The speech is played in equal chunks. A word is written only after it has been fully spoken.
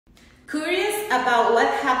Curious about what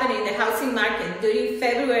happened in the housing market during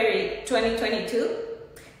February 2022?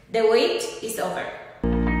 The wait is over.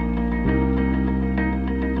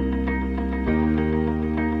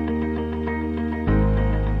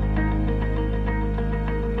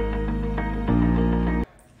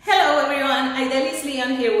 Hello everyone, Aidelis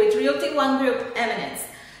Leon here with Realty One Group Eminence.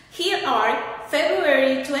 Here are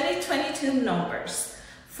February 2022 numbers.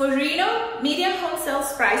 For Reno, median home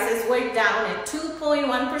sales prices were down at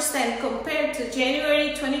 2.1% compared to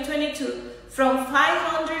January 2022 from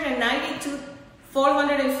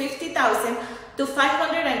 450,000 to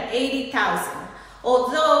 580,000.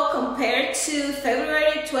 Although compared to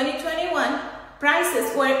February 2021,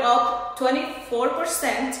 prices were up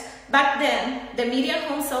 24%. Back then, the median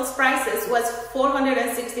home sales prices was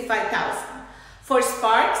 465,000. For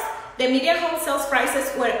Sparks, the median home sales prices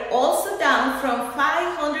were also down from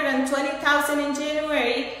 520,000 in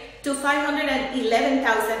January to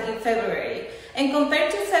 511,000 in February. And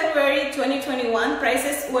compared to February 2021,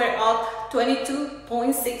 prices were up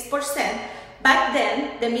 22.6%. Back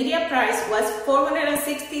then, the median price was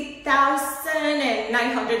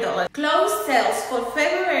 $460,900. Closed sales for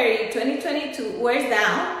February 2022 were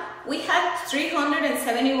down. We had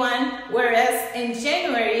 371, whereas in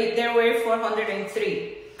January there were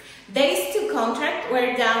 403. Days to contract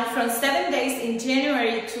were down from 7 days in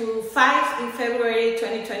January to 5 in February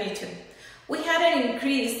 2022. We had an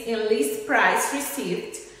increase in list price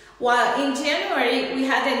received, while in January we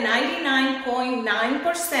had a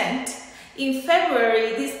 99.9%. In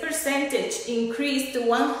February, this percentage increased to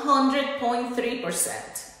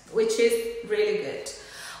 100.3%, which is really good.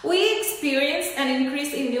 We experienced an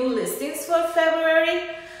increase in new listings for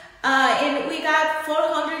February, and we got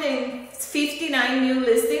 459 new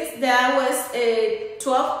listings. That was a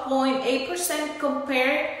 12.8%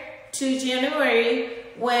 compared to January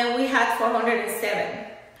when we had 407.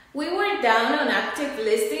 We were down on active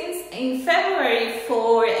listings in February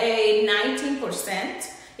for a 19%.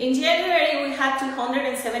 In January, we had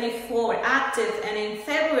 274 active, and in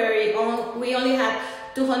February, we only had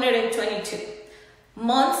 222.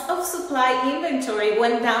 Months of supply inventory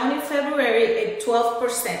went down in February at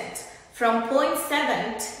 12%, from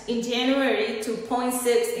 0.7 in January to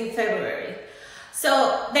 0.6 in February.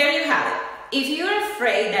 So there you have it. If you're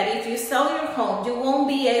afraid that if you sell your home, you won't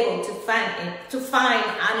be able to find a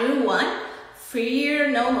new one, fear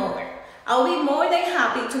no more. I'll be more than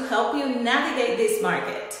happy to help you navigate this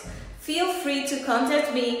market. Feel free to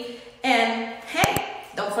contact me, and hey,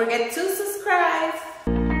 don't forget to subscribe.